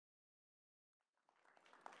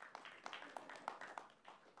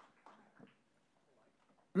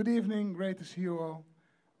Good evening, great to see you all.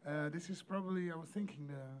 This is probably, I was thinking,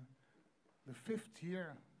 the 5th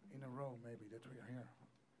year in a row, maybe, that we are here.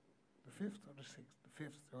 The 5th or the 6th? The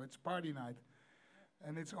 5th, so it's party night.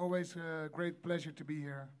 And it's always a great pleasure to be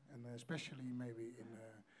here, and especially maybe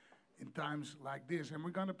in times like this. And we're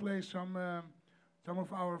gonna play some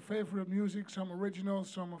of our favorite music, some originals,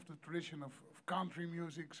 some of the tradition of country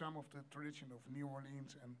music, some of the tradition of New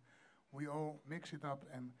Orleans, and we all mix it up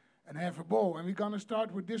and have a ball. And we're gonna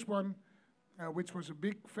start with this one, which was a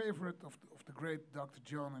big favorite of the great Dr.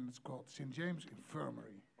 John, and it's called St. James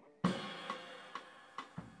Infirmary.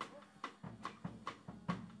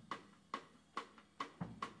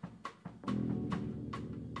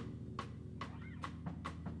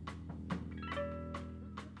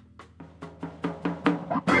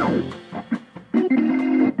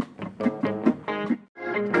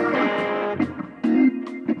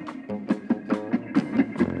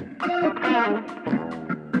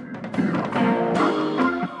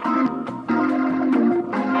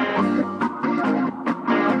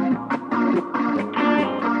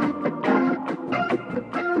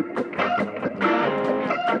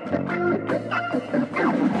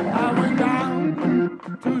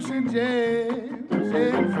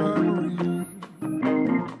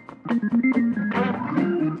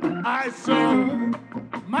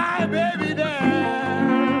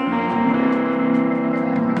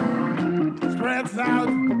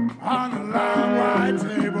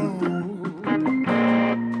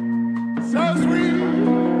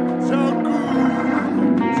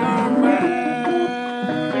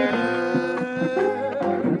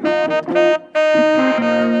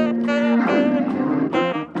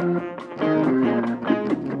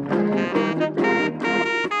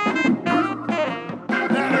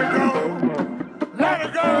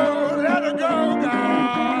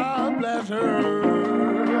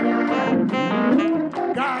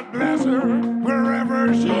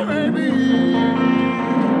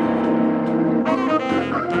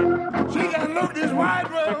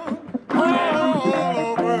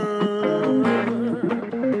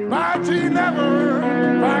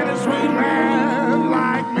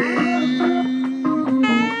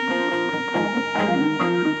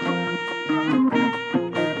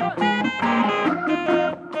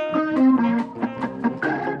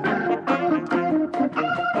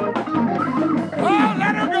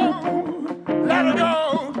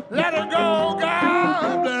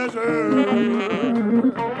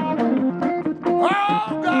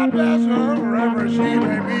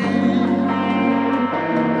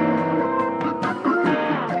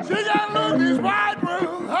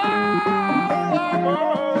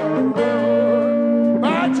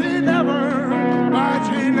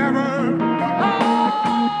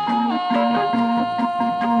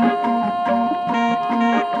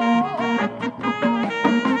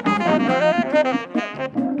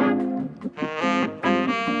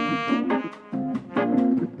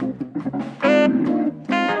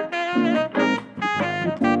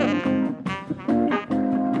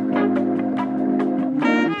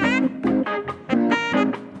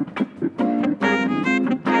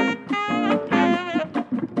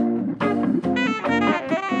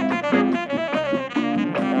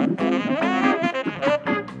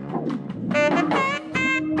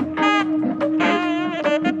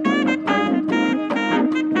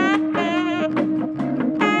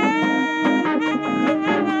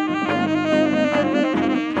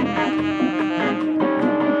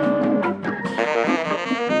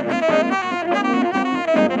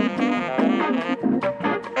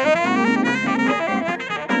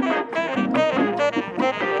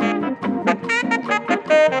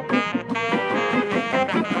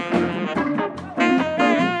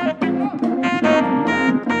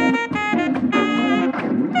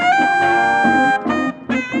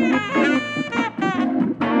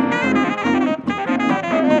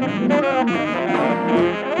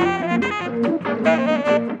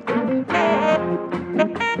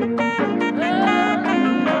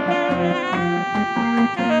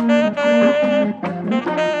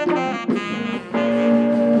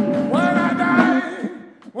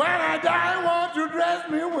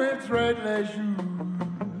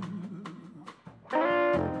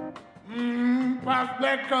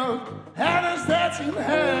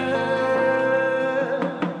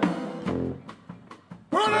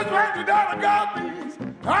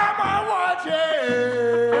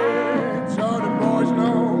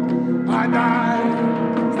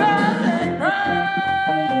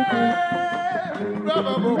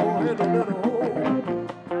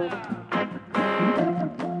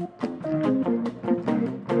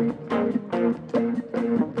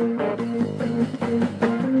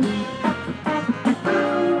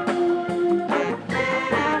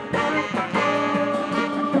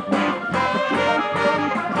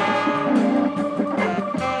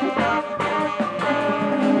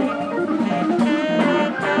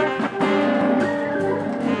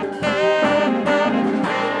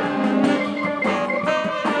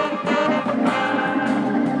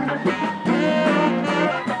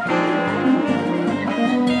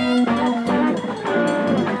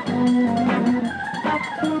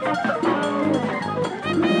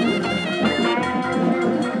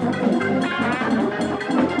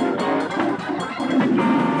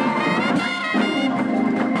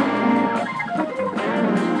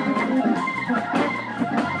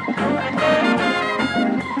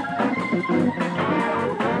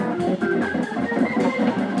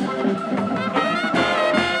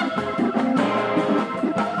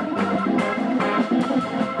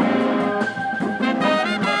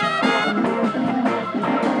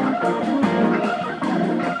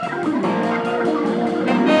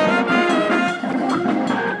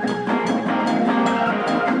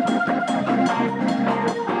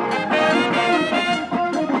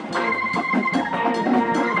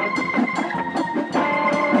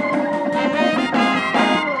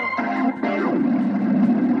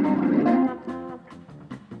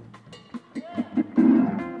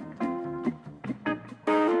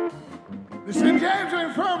 the St. James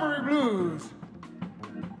Infirmary Blues.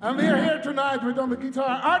 And we are here tonight with on the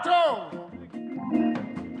guitar Arto,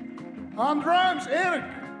 on drums Erik,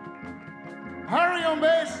 Harry on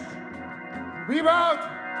bass, Wieboud,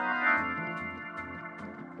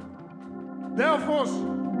 Delphos,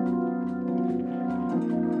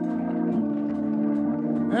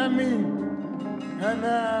 and me. And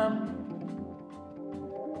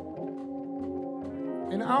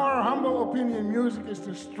in our humble opinion, music is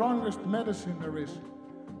the strongest medicine there is.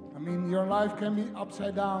 I mean, your life can be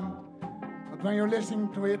upside down, but when you're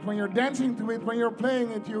listening to it, when you're dancing to it, when you're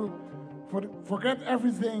playing it, you forget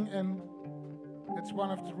everything, and that's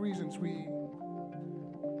one of the reasons we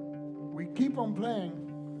keep on playing,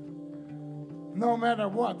 no matter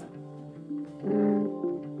what.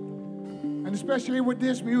 And especially with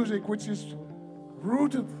this music, which is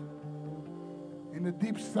rooted in the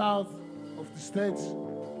deep south of the States.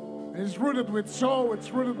 It's rooted with soul,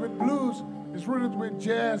 it's rooted with blues, it's rooted with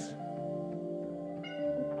jazz.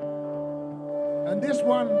 And this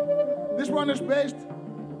one is based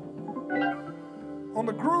on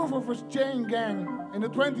the groove of a chain gang in the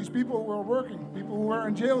 20s. People who were working, people who were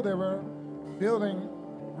in jail, they were building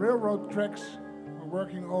railroad tracks, were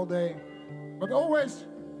working all day, but always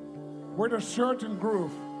with a certain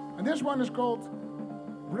groove. And this one is called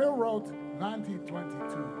Railroad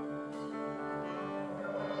 1922.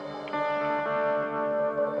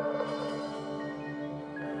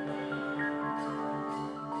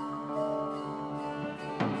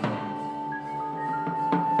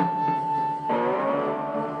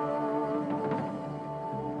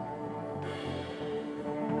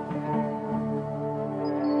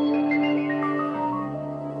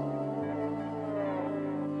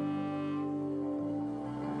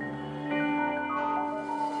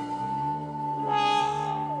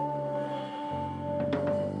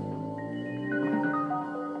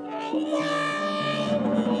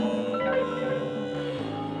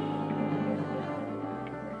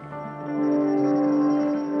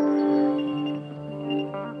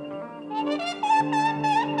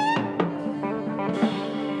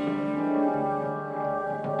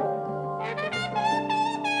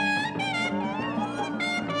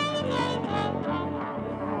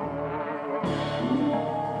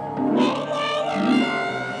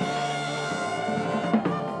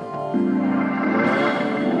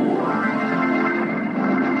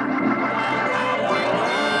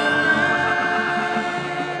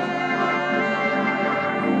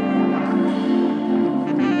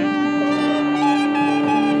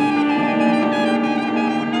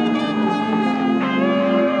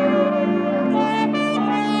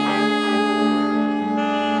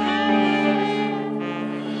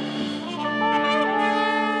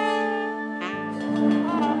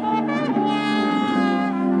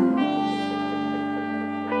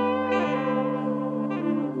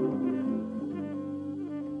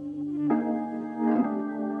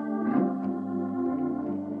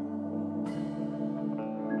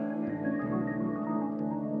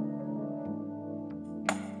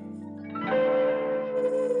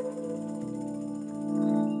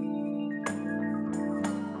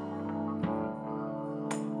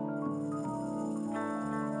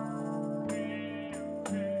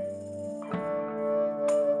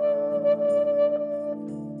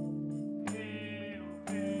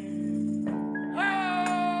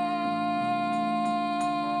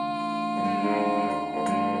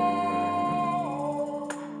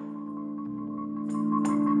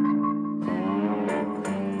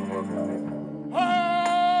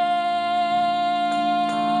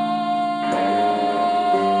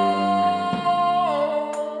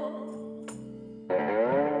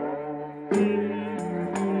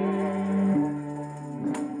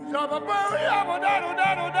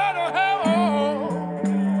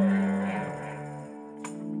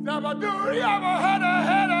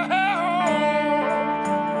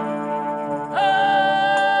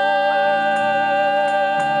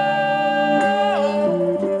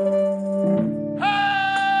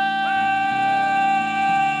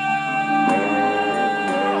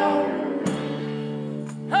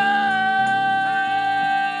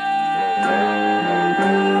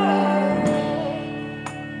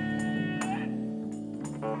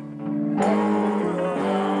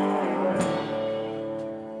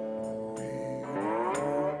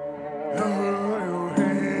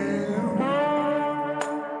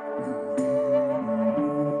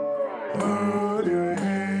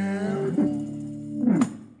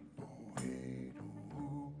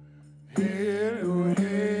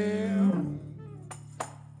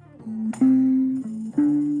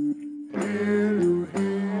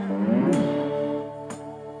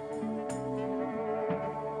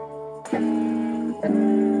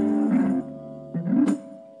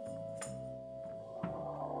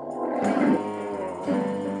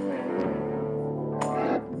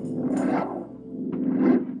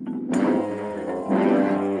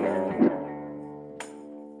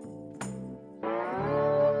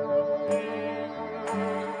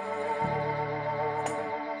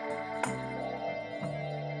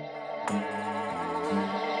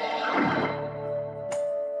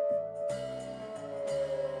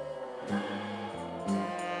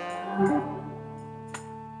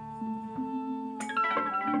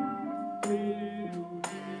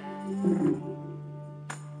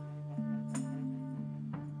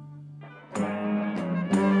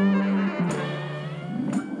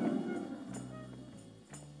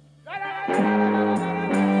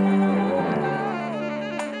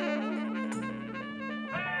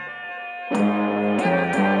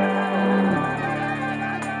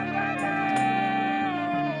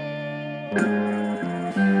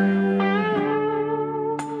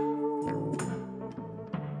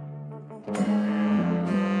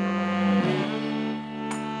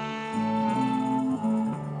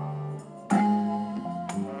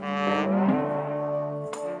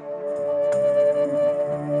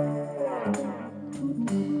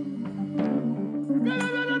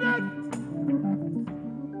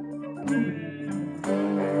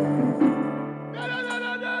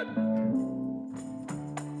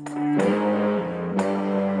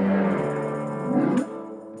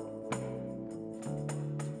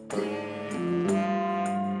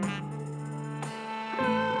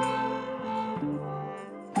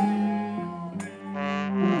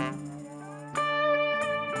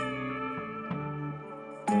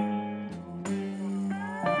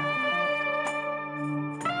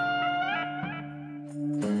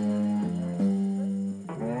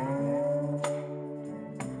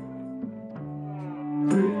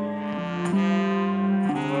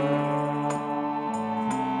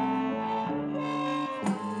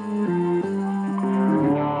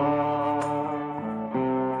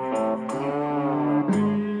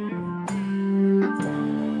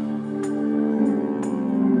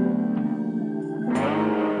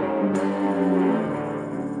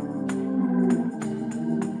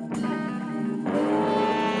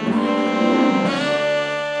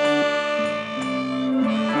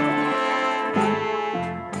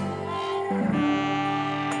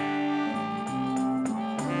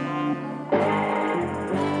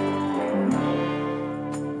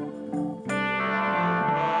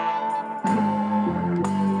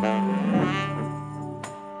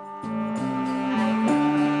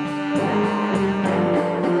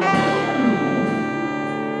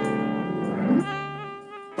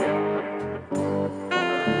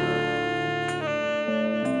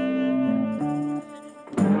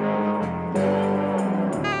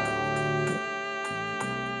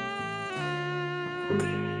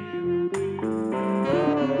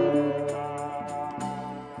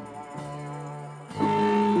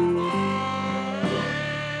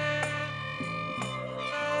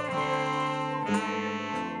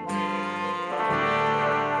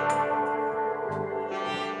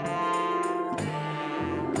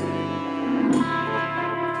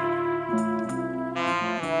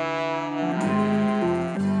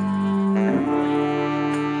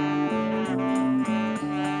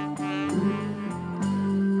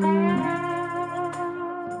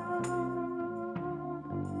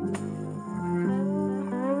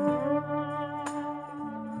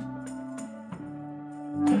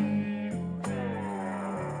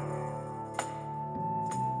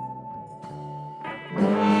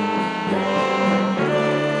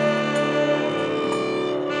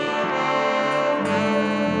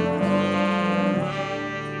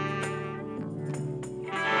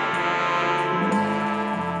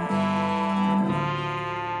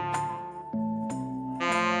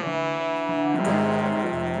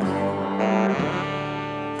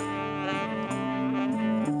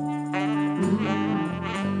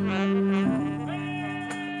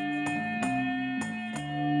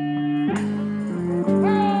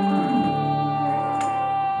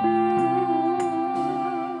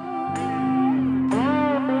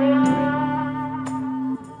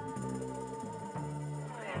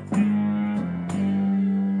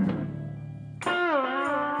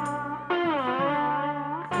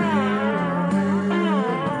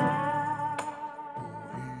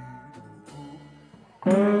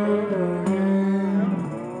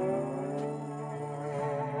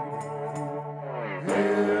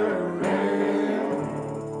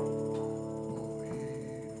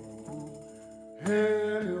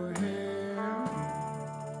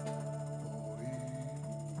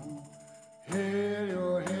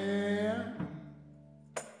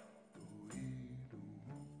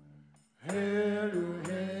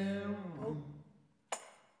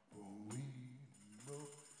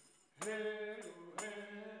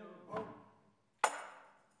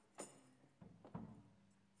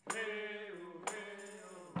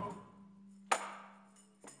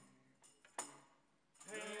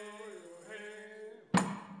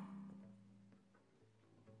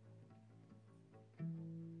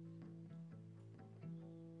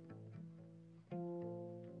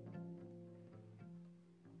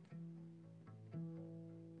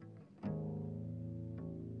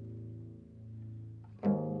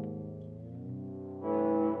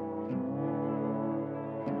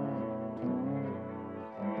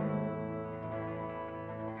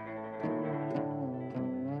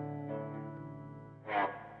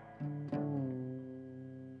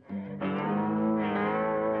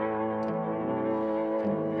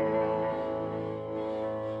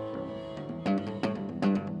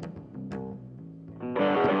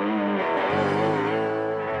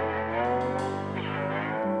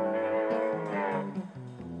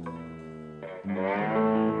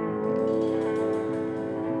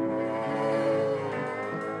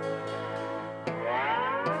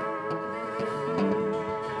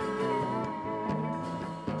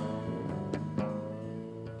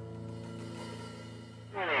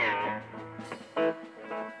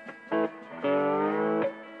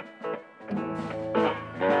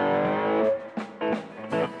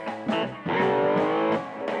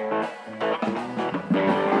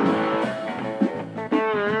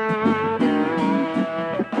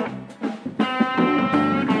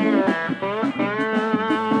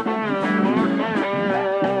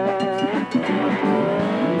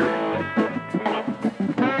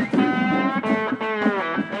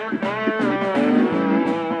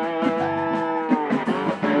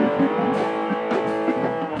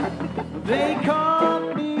 They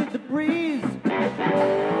call me the breeze.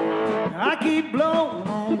 I keep blowing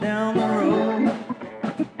on down the road.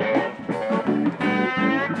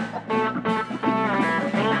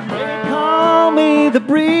 They call me the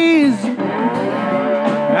breeze.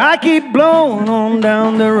 I keep blowing on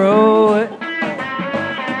down the road.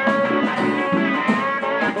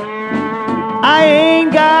 I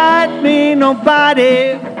ain't got me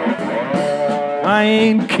nobody. I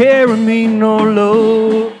ain't carrying me no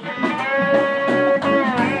load.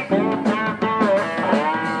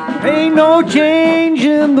 Ain't no change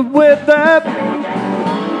in the weather.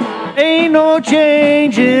 Ain't no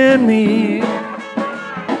change in me.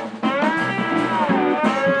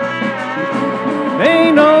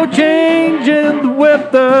 Ain't no change in the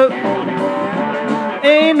weather.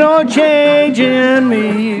 Ain't no change in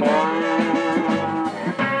me.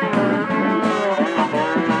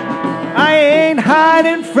 I ain't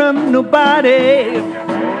hiding from nobody.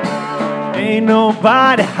 Ain't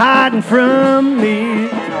nobody hiding from me.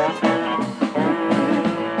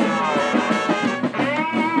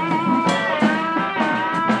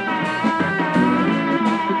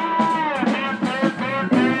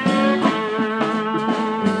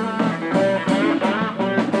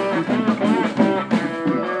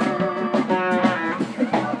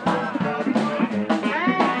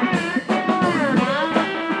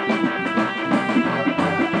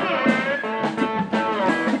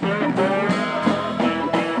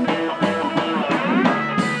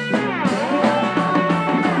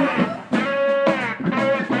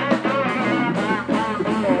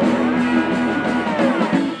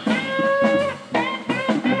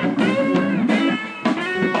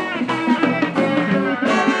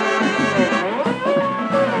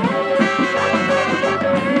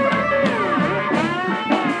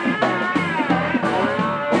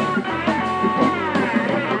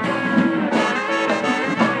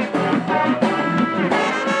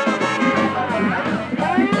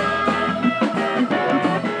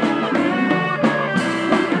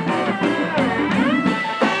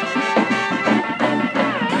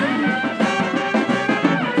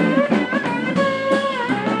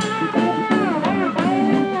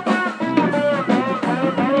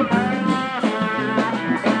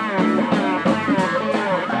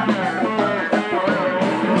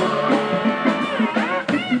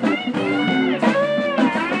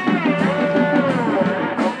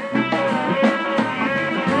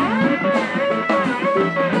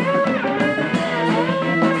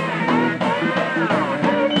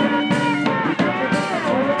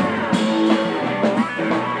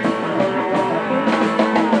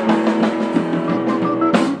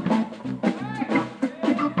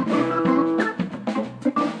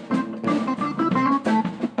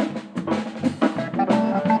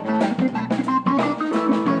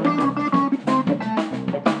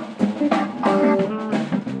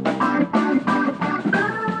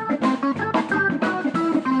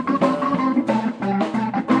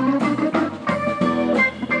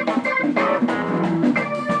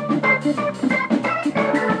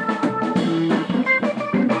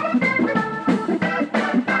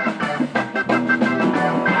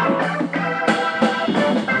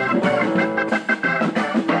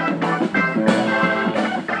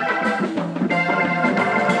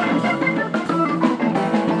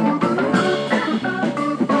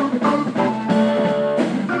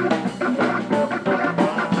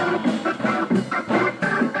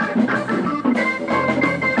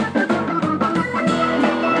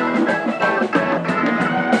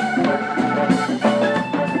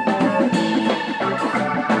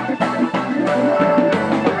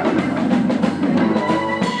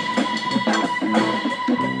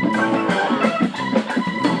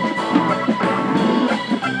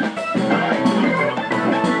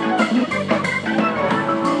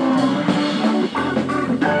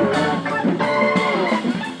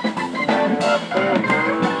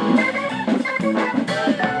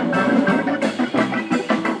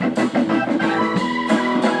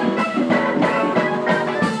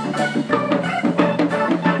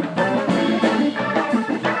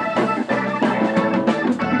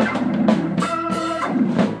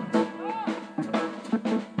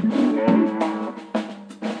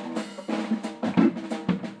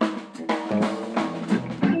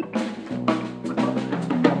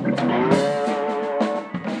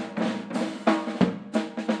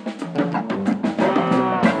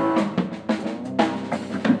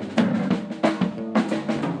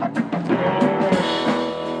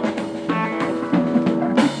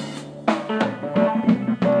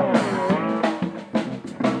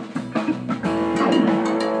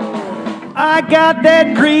 I got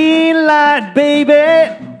that green light, baby.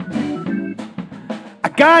 I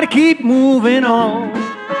gotta keep moving on.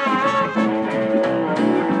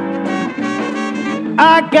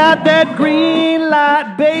 I got that green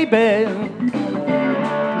light, baby.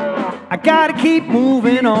 I gotta keep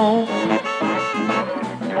moving on.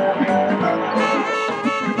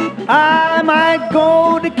 I might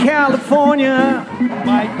go to California,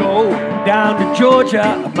 might go down to Georgia,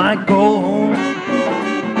 I might go home.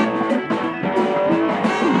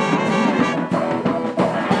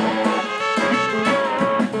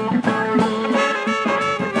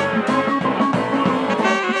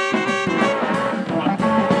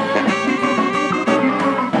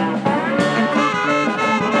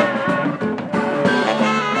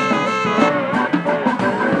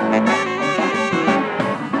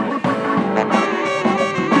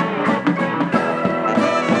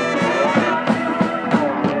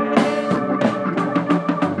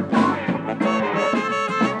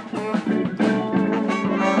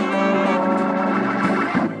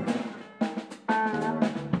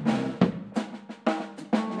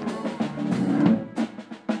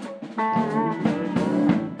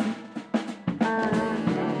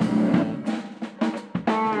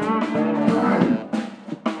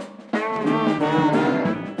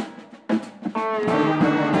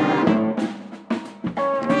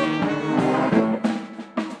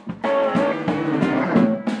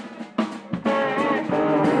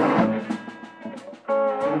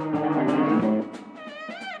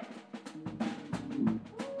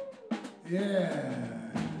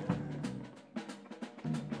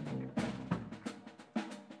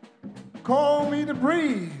 Call me the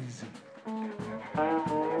breeze.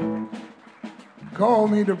 Call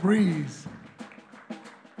me the breeze.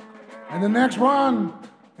 And the next one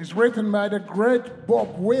is written by the great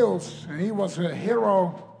Bob Wills, and he was a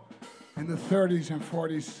hero in the 30s and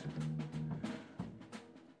 40s.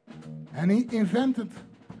 And he invented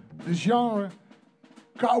the genre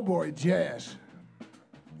cowboy jazz.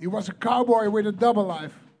 He was a cowboy with a double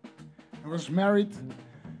life. He was married,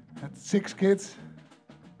 had 6 kids.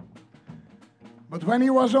 But when he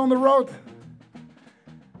was on the road,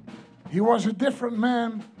 he was a different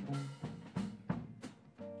man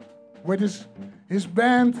with his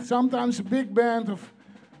band, sometimes a big band of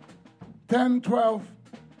 10, 12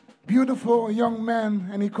 beautiful young men,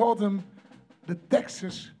 and he called them the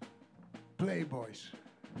Texas Playboys.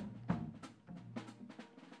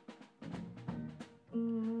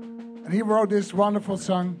 And he wrote this wonderful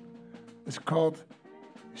song. It's called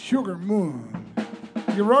Sugar Moon.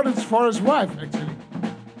 He wrote it for his wife, actually.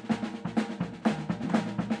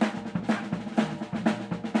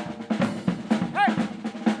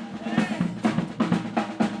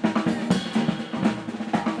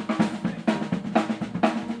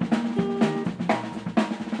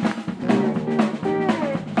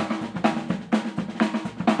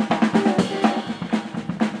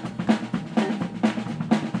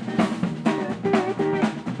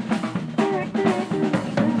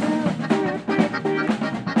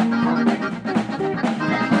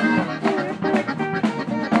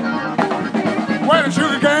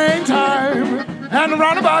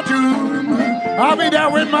 Around about June, I'll be there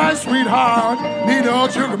with my sweetheart, need the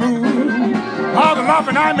old sugar moon. All the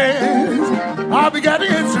laughing I miss, I'll be getting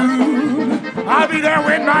it soon. I'll be there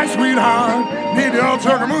with my sweetheart, need the old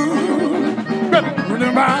sugar moon.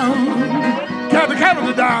 Running bound, get the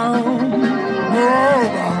calendar down.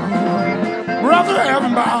 Oh, we're off to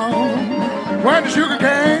heaven bound. When the sugar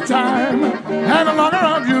cane time, and the longer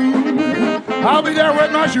of June, I'll be there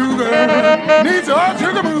with my sugar, needs the old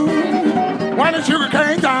sugar moon. When the sugar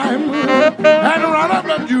cane time and run up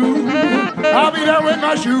of June, I'll be there with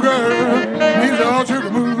my sugar, needs the old sugar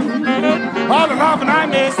moon. All the laughing I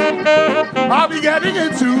miss, I'll be getting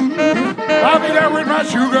it soon. I'll be there with my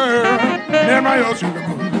sugar, near my old sugar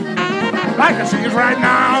moon. Like I see it right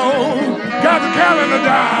now, got the calendar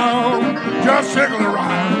down, just circle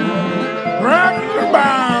around, running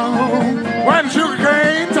bound. When the sugar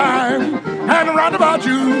cane time and around about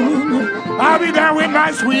June, I'll be there with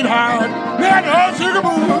my sweetheart, near the old sugar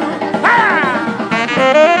moon.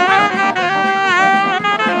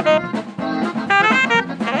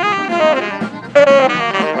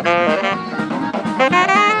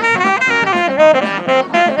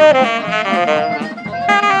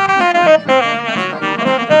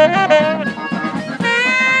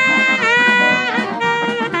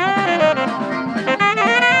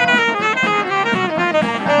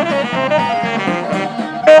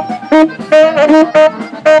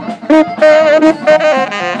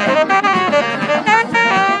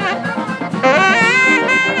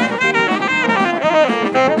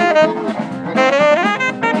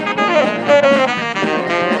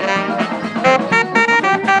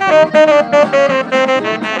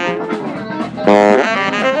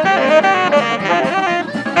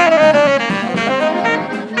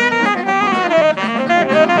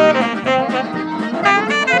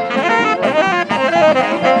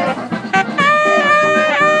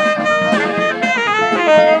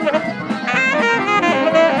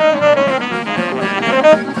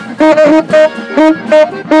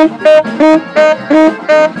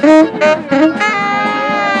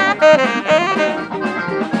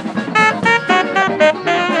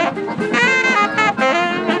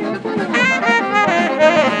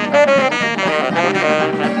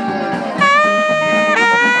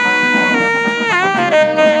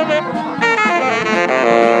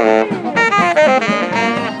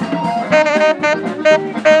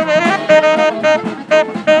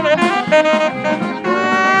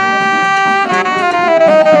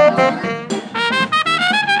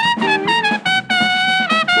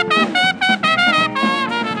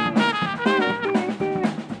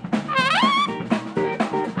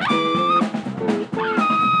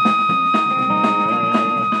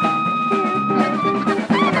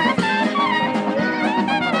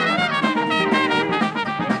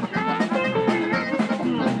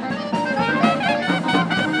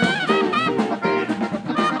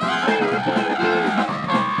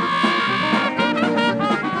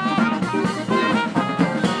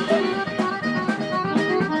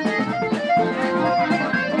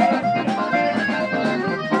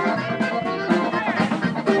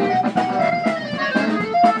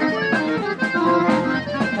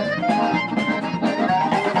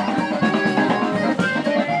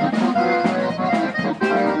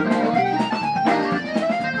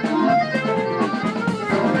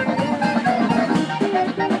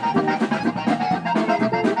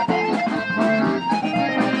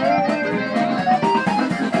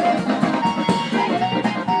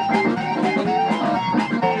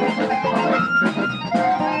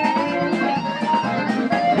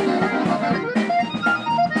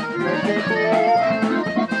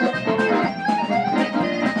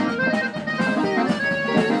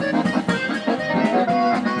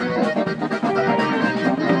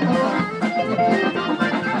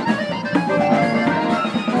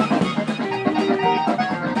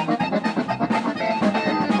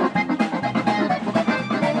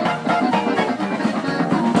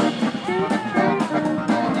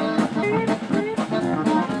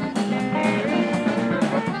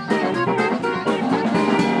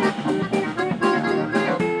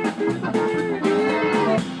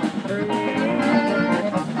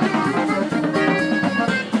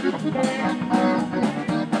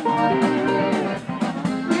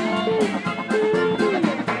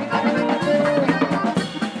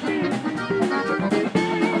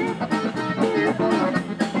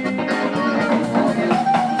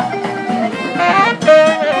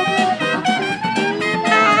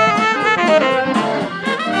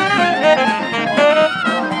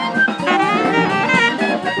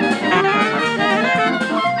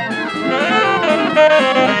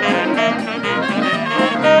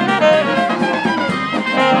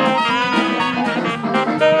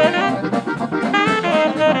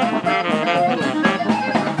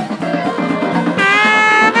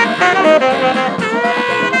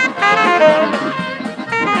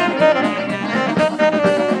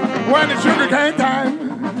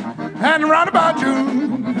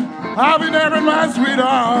 I'll be there with my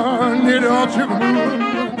sweetheart near the old sugar moon.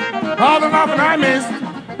 All the laughing I missed,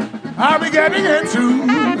 I'll be getting it soon.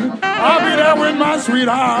 I'll be there with my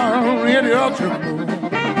sweetheart near the old sugar moon.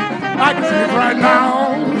 I can see it right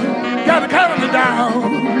now, got the calendar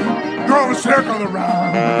down, draw a circle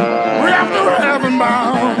around. We're after heaven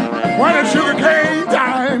bound when it's sugar cane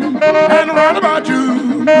time, and around about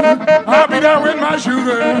June, I'll be there with my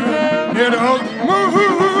sugar near the old moon.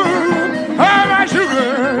 Oh, my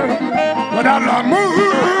sugar, without a moon.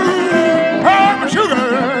 Oh, my sugar,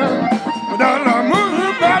 without a moon.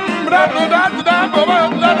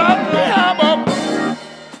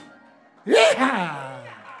 Yeah.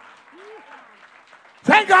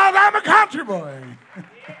 Thank God I'm a country boy.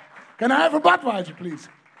 Can I have a Budweiser, please?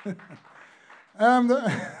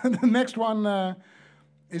 The next one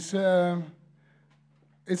is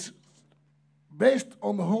it's based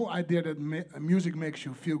on the whole idea that music makes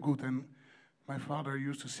you feel good, and my father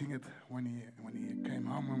used to sing it when he came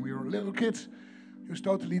home when we were little kids. He was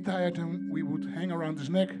totally tired and we would hang around his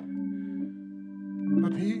neck.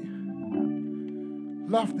 But he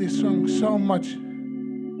loved this song so much.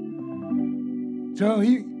 So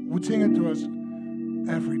he would sing it to us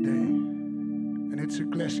every day. And it's a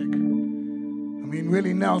classic. I mean,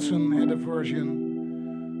 Willie Nelson had a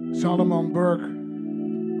version. Solomon Burke.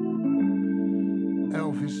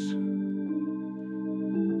 Elvis.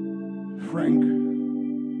 Frank,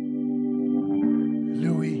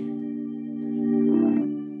 Louis.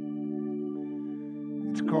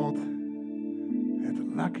 It's called Het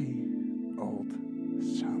Lucky Old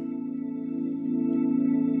Sun.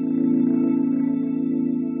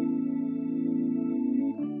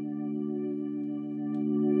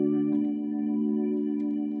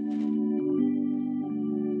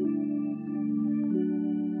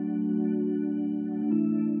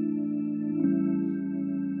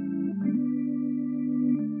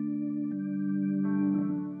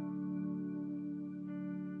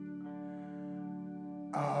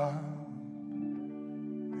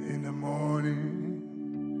 In the morning,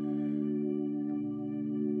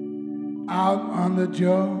 out on the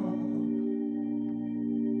job,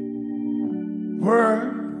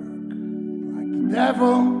 work like the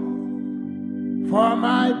devil for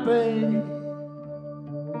my pay.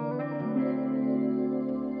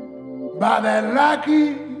 By that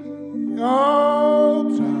lucky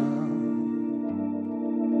old time,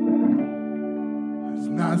 there's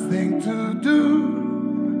nothing to do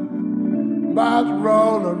but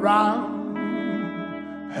roll around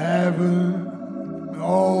heaven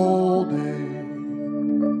all day.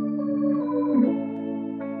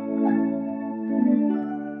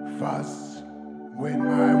 Fuss with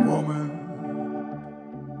my woman,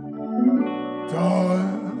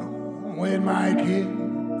 toil with my kids,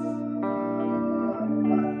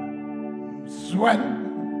 sweat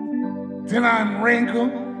till I'm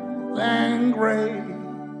wrinkled and gray.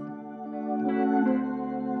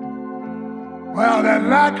 Well, that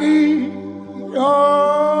lucky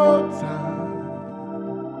old time,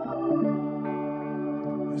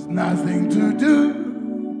 there's nothing to do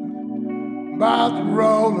but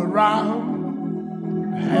roll around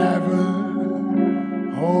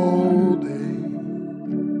heaven all day.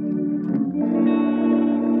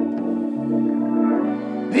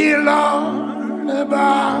 Dear Lord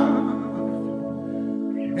above,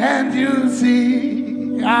 can't you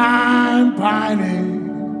see I'm pining?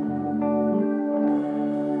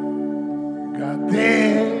 Got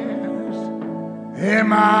tears in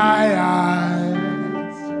my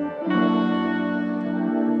eyes.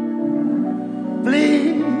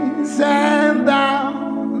 Please send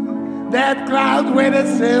down that cloud with a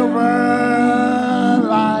silver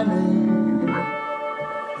lining.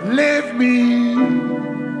 Lift me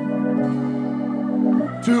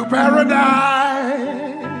to paradise.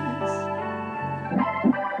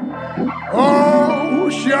 Oh,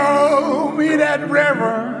 show me that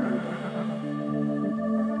river.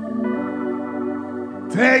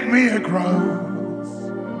 Take me across,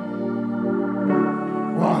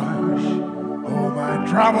 wash all my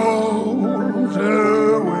troubles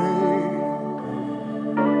away,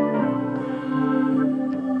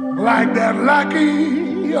 like that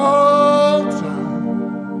lucky old sun.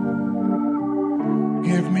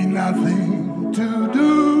 Give me nothing to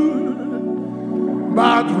do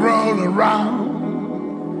but roll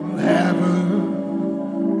around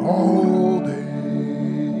heaven all day.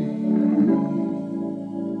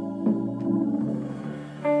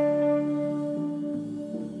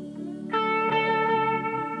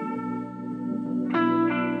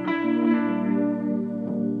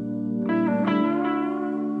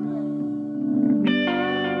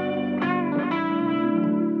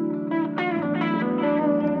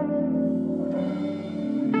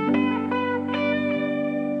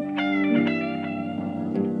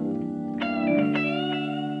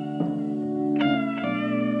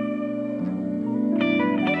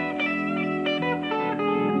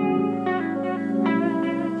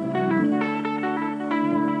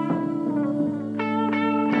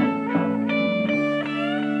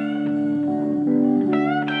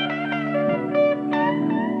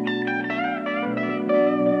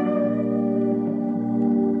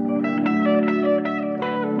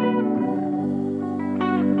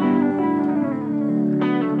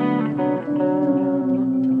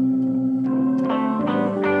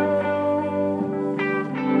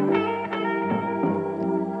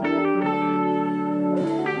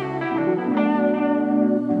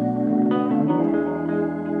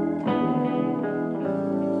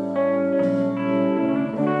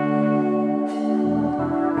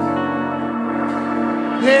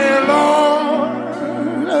 Dear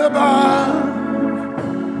Lord above,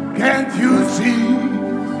 can't you see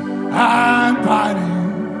I'm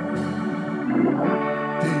pining?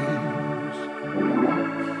 Tears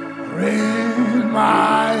are in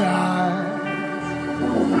my eyes.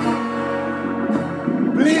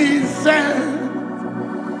 Please send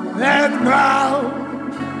that cloud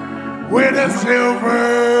with a silver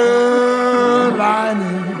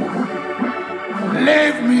lining.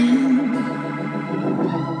 Leave me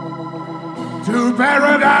to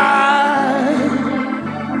paradise.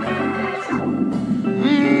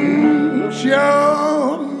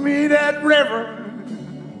 Show me that river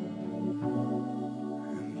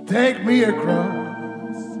and take me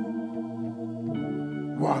across.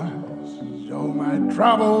 Wash all my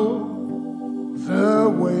troubles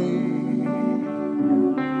away.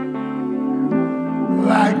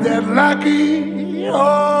 Like that lucky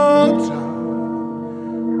old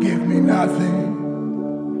song, give me nothing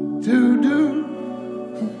to do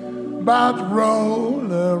but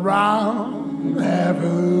roll around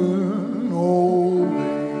heaven all day.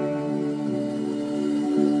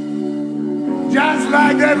 Just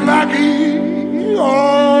like that lucky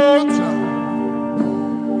old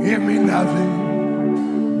song, give me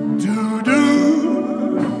nothing to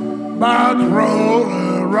do but roll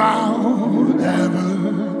around heaven.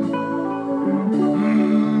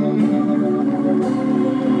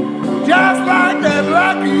 Just like that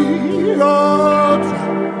lucky old song.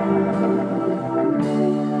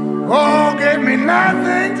 Oh, give me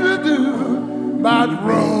nothing to do but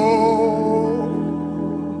roll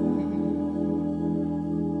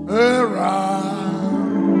around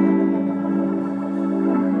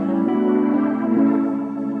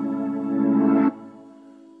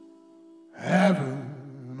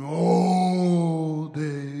heaven all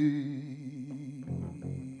day.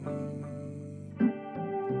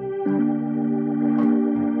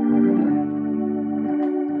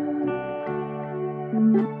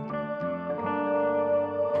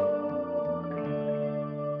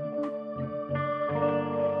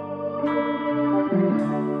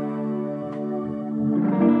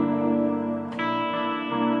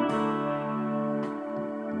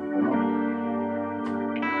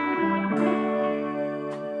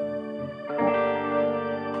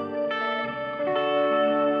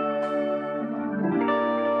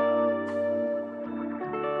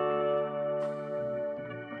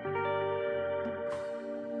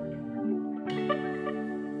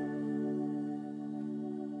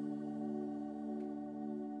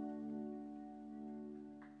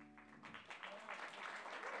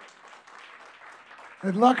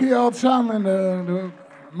 That lucky old song, and the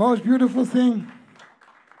most beautiful thing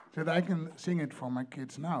that I can sing it for my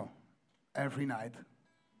kids now, every night,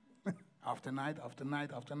 after night, after night,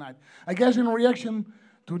 after night. I guess in reaction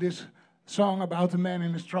to this song about a man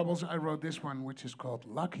in his troubles, I wrote this one, which is called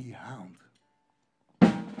Lucky Hound.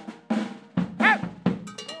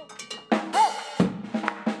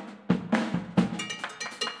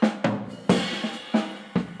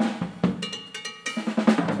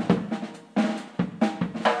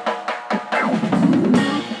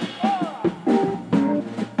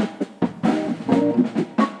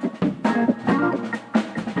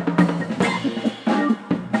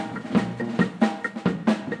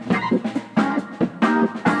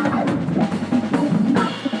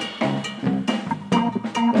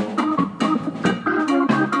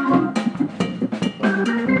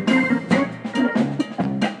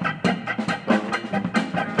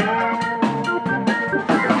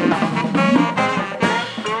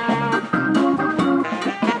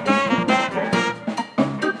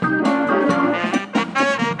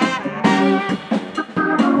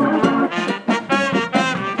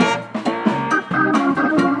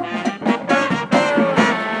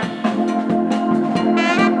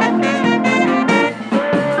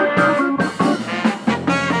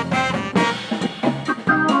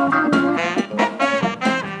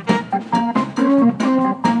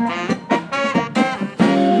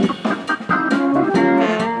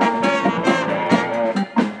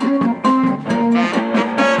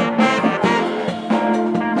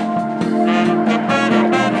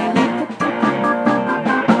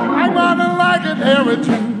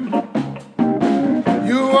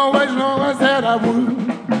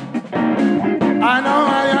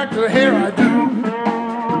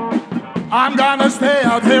 I'm gonna stay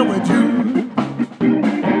out here with you,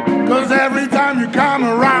 'cause every time you come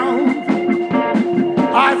around,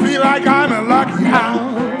 I feel like I'm a lucky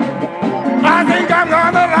hound. I think I'm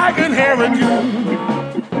gonna like it here with you.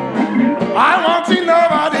 I won't see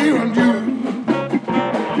nobody but you.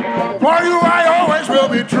 For you I always will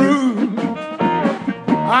be true.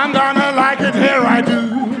 I'm gonna like it here, I do.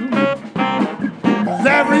 'Cause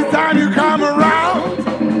every time you come around,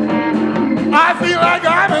 I feel like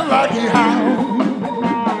I'm a lucky hound.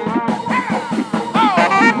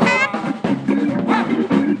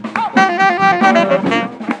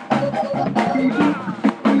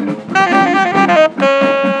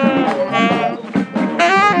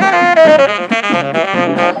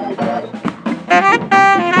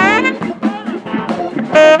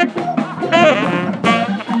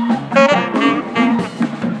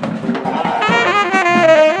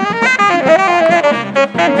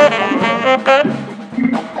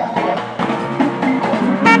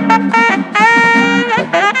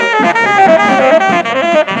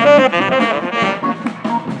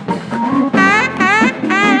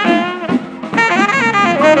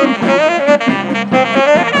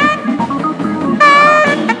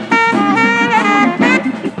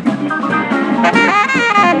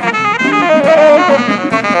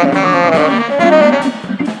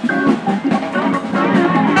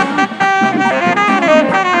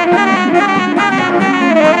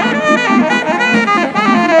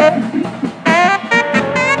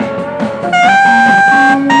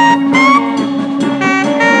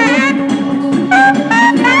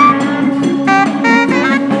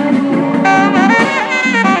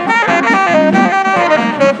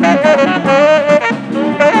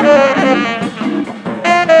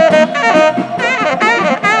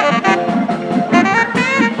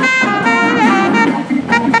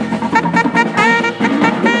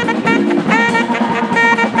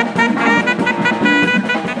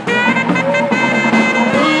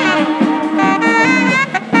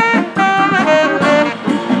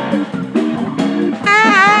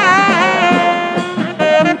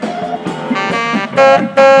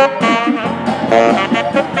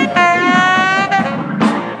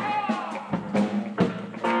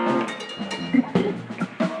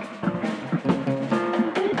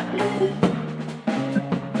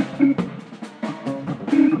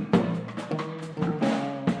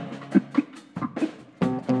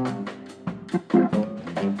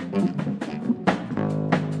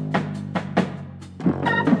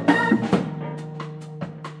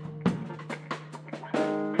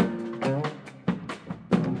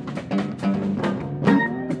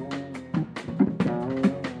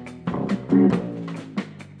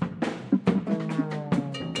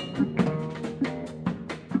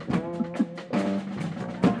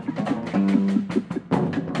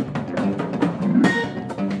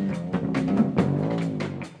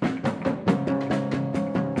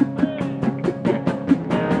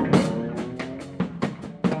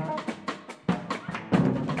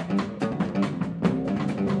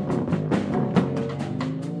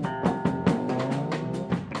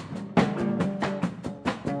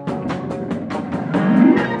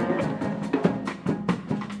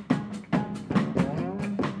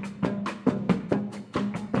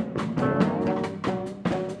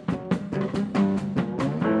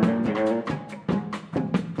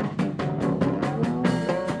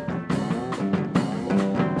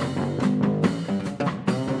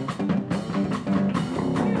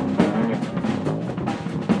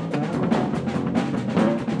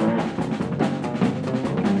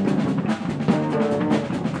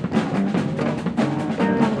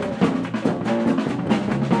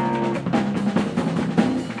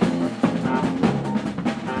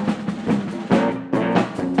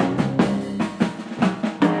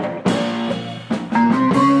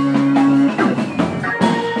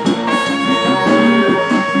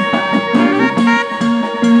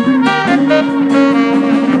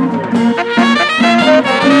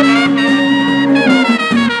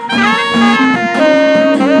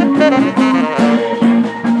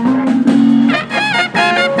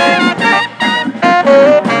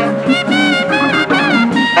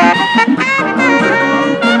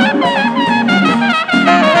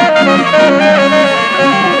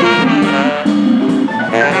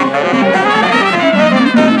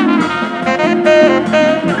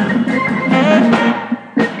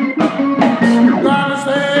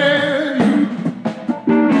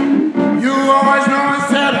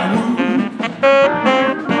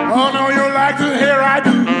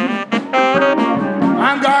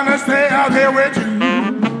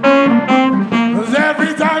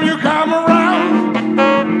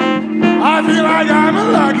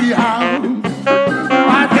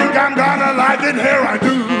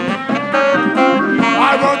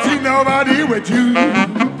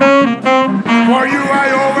 For you I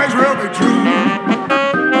always will be true.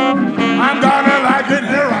 I'm gonna like it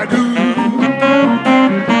here I do.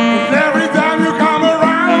 'Cause every time you come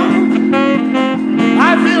around,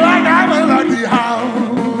 I feel like I'm a lucky hound.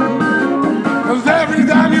 'Cause every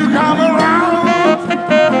time you come around,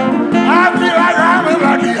 I feel like I'm a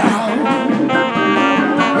lucky hound.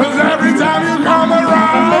 'Cause every time you come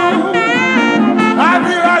around, I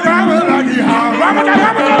feel like I'm a lucky hound. One more time,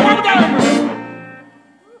 one more time, one more time.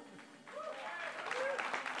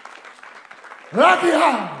 Lucky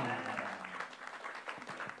hound.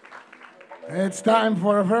 It's time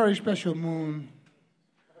for a very special moon.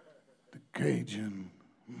 The Cajun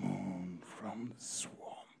moon from the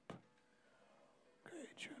swamp.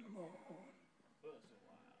 Cajun moon.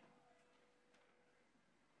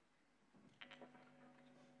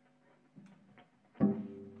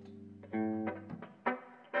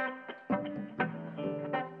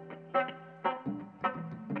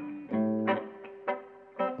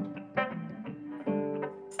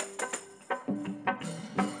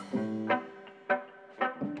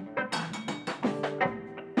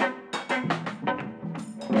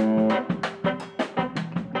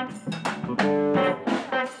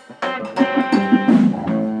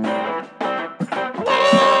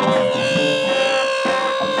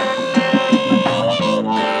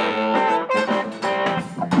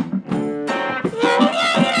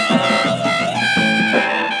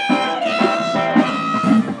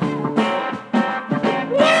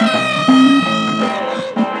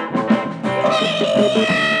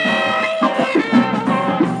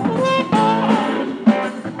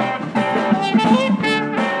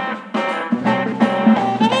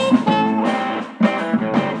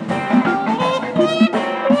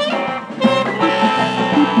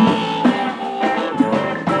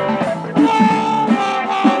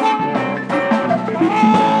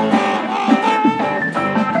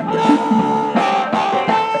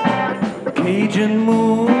 Cajun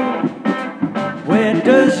moon, where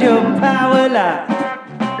does your power lie?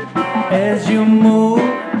 As you move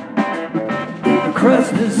across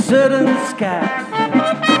the southern sky,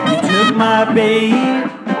 you took my babe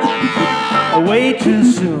away too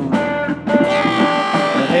soon.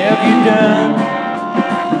 What have you done,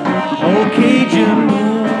 oh Cajun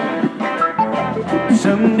moon?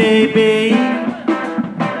 Someday, babe,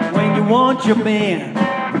 when you want your man,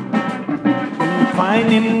 find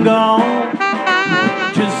him gone,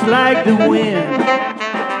 just like the wind.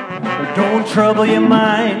 But don't trouble your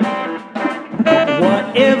mind,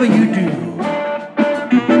 whatever you do.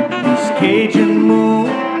 This Cajun moon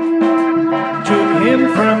took him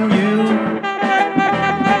from you.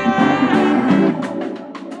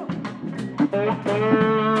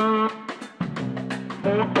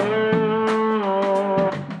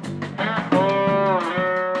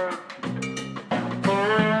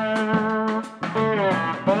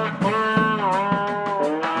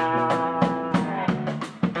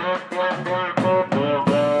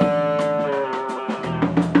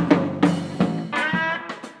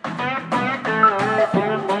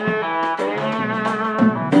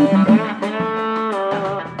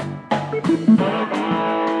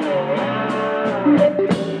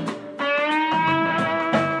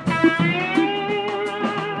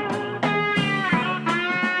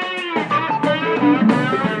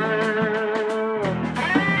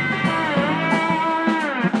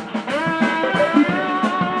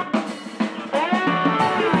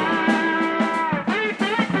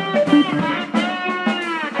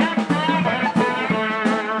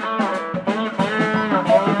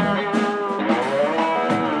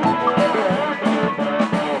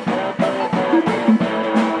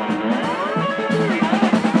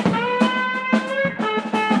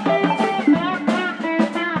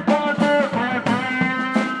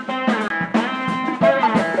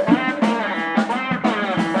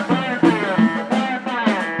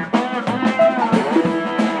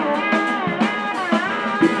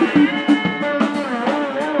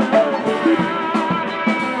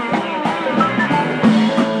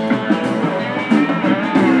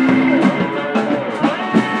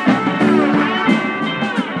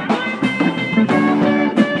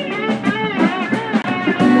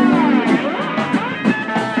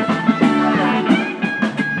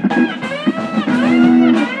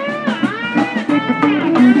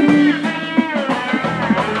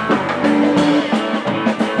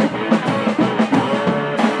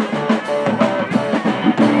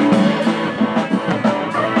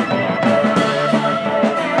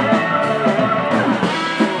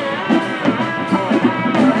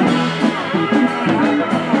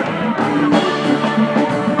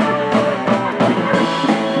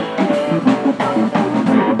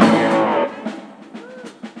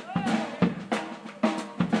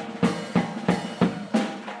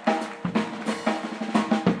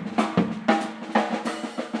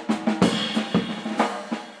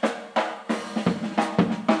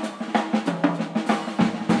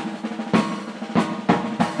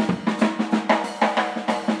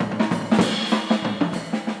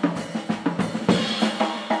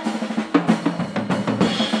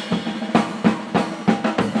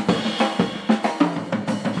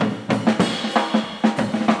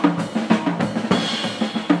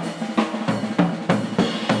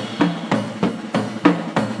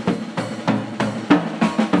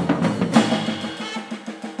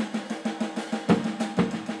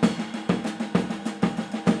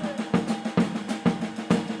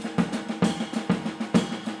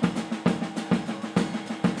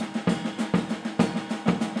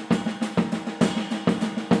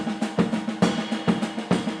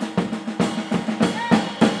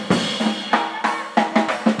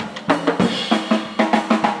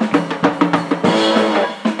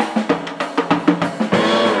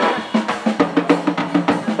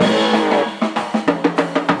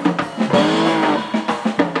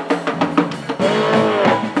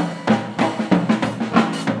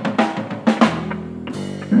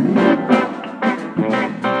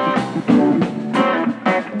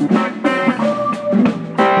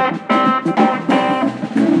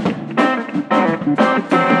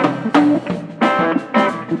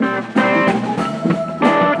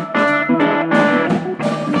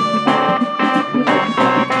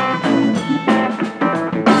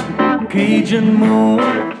 Cajun moon,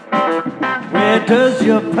 where does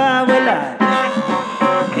your power lie?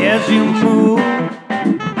 As you move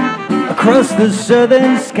across the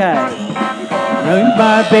southern sky, run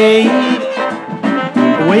by babe,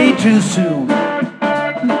 way too soon.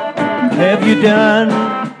 Have you done,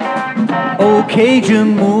 oh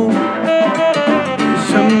Cajun moon?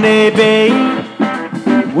 Someday, babe,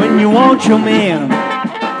 when you want your man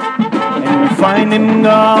and you find him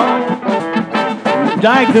gone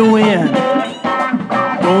like the wind,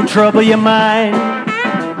 don't trouble your mind,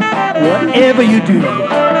 whatever you do.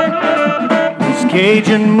 This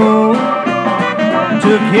Cajun moon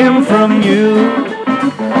took him from you.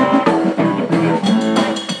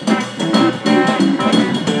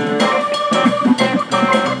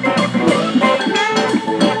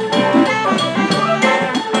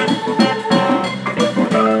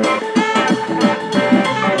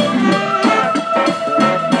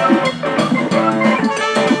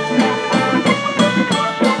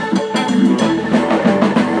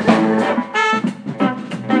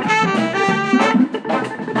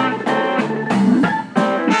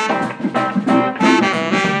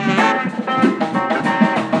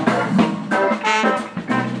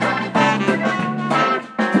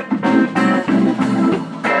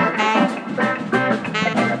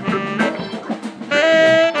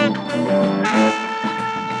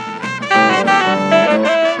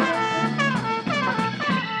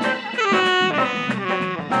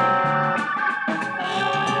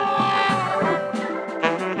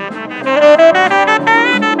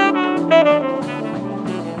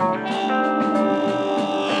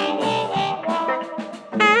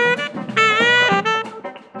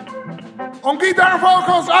 On guitar and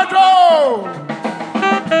vocals, Arto!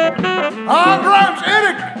 On drums,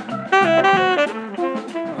 Erik!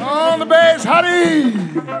 On the bass, Harry!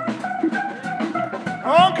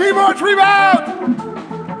 On keyboards, Rebound!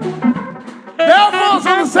 Delphos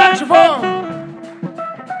on the saxophone!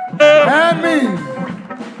 And me!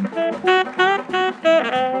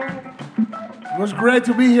 It was great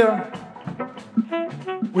to be here.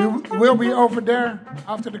 We will be over there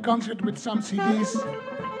after the concert with some CDs.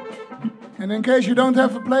 And in case you don't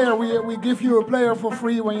have a player, we give you a player for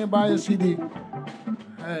free when you buy a CD.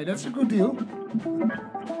 Hey, that's a good deal.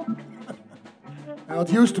 Well, it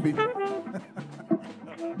used to be.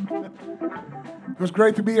 It was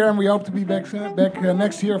great to be here, and we hope to be back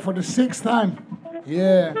next year for the 6th time.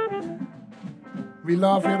 Yeah. We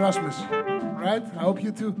love Erasmus, right? I hope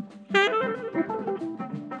you too.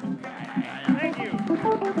 Thank you.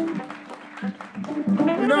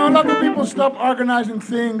 You know, a lot of people stop organizing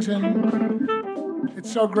things, and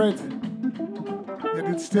it's so great that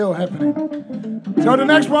it's still happening. So the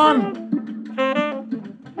next one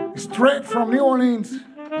is straight from New Orleans.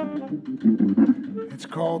 It's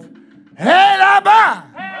called Hey La Ba!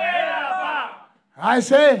 Hey, Abba! I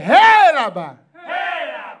say Hey La Ba!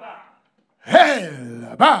 Hey, Abba! Hey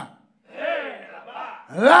La Ba! Hey,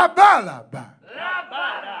 Abba! La Ba La Ba! La ba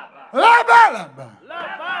La Ba La la ba. Ba! La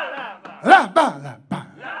ba la ba. La Ba La Ba!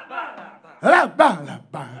 La ba la ba. La Ba La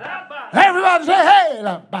Ba! La ba. Everybody say Hey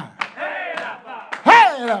La Ba! Hey, la ba.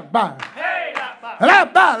 Hey La Ba! Hey, la ba. La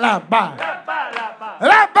Ba La Ba! La ba la ba.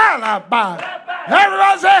 La Ba La Ba!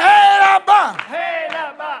 Everybody say Hey La Ba! Hey, la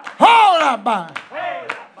ba. Ho La Ba! Hey,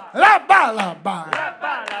 la ba. La Ba La Ba! La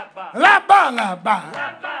ba la ba. La Ba La Ba! La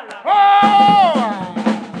ba la ba. Oh!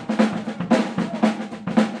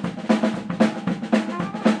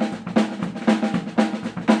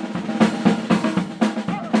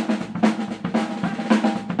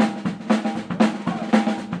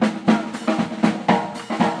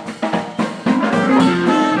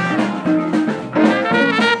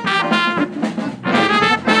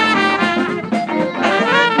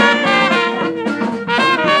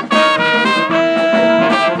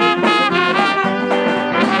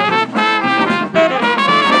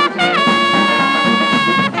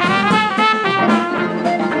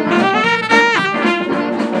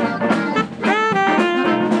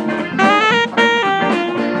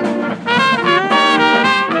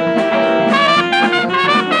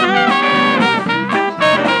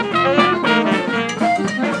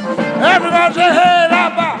 Everybody say Hey La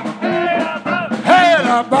Ba! Hey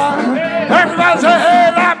La Ba! Everybody say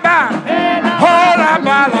Hey La Ba! Ho La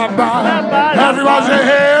Ba La Ba! Everybody say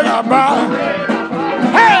Hey La Ba!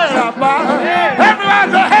 Hey La Ba! Everybody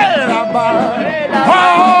say Hey La Ba! Ho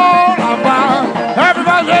La Ba!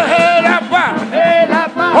 Everybody say Hey La Ba!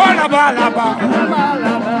 Ho La Ba La Ba!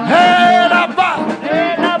 Hey La Ba!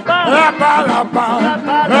 La Ba La Ba!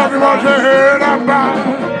 Everybody say Hey La Ba!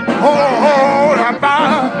 Ho La Ba!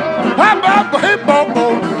 Hey,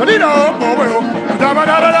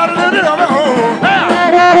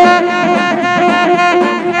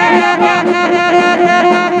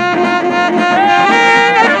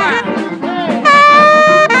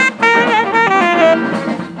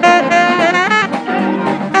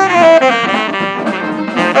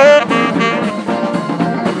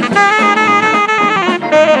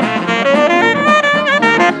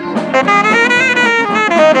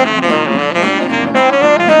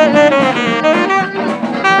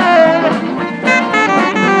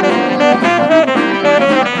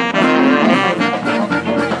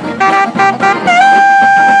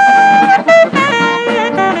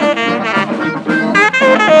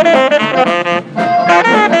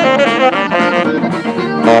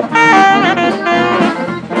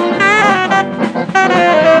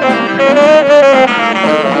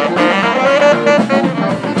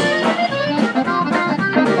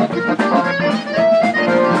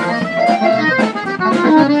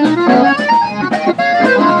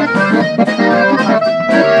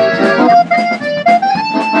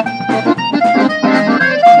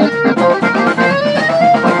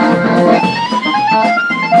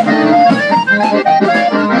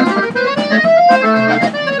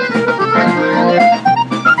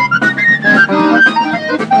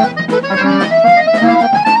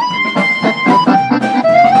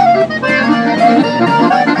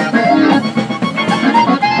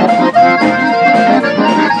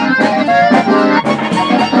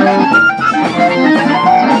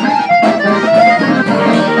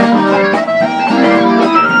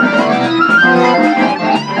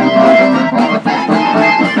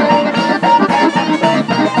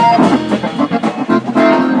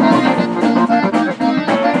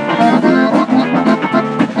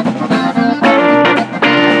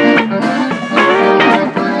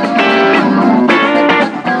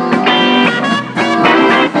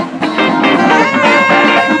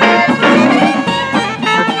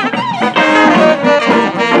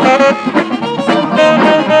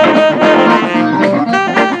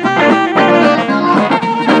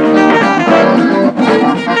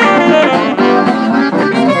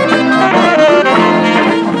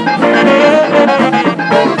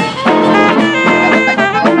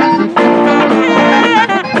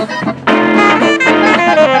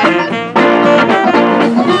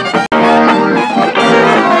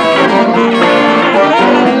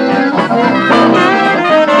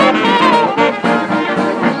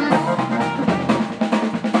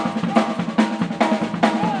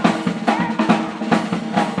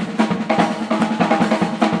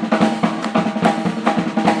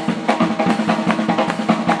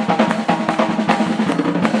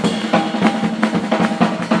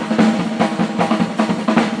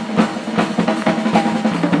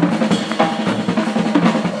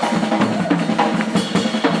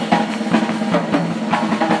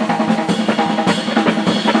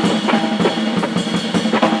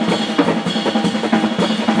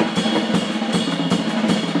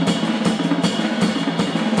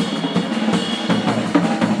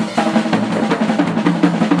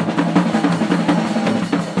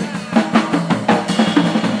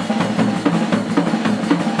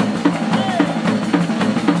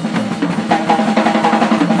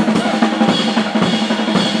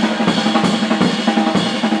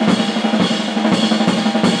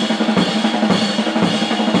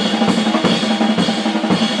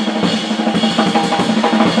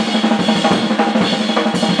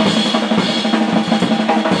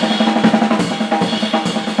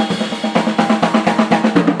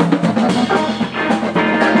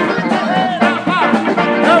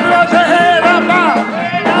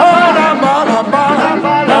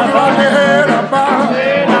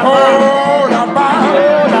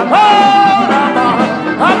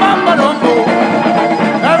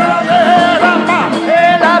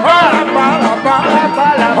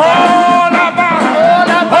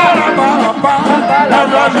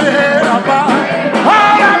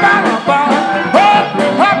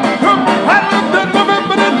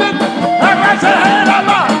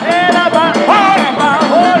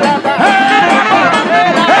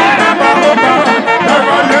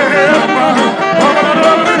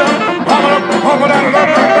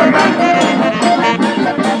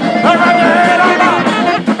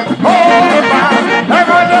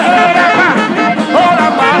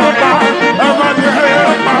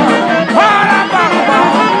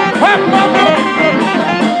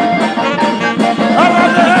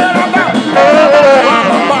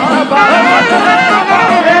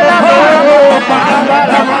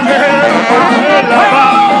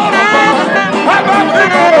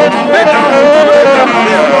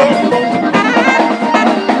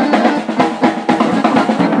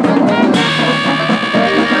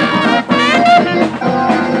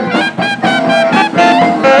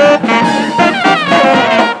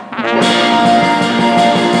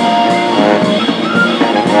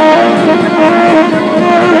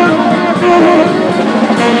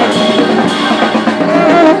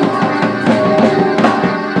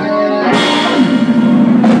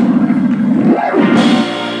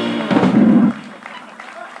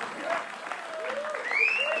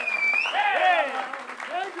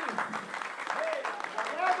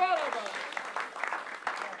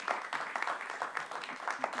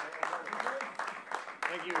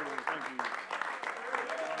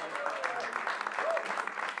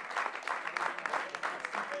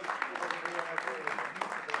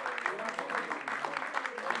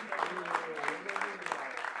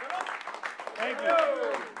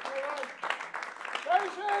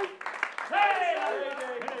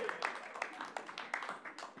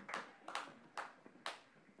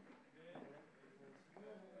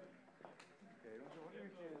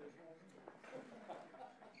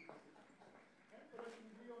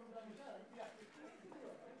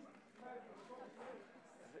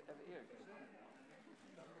 Even eerlijk.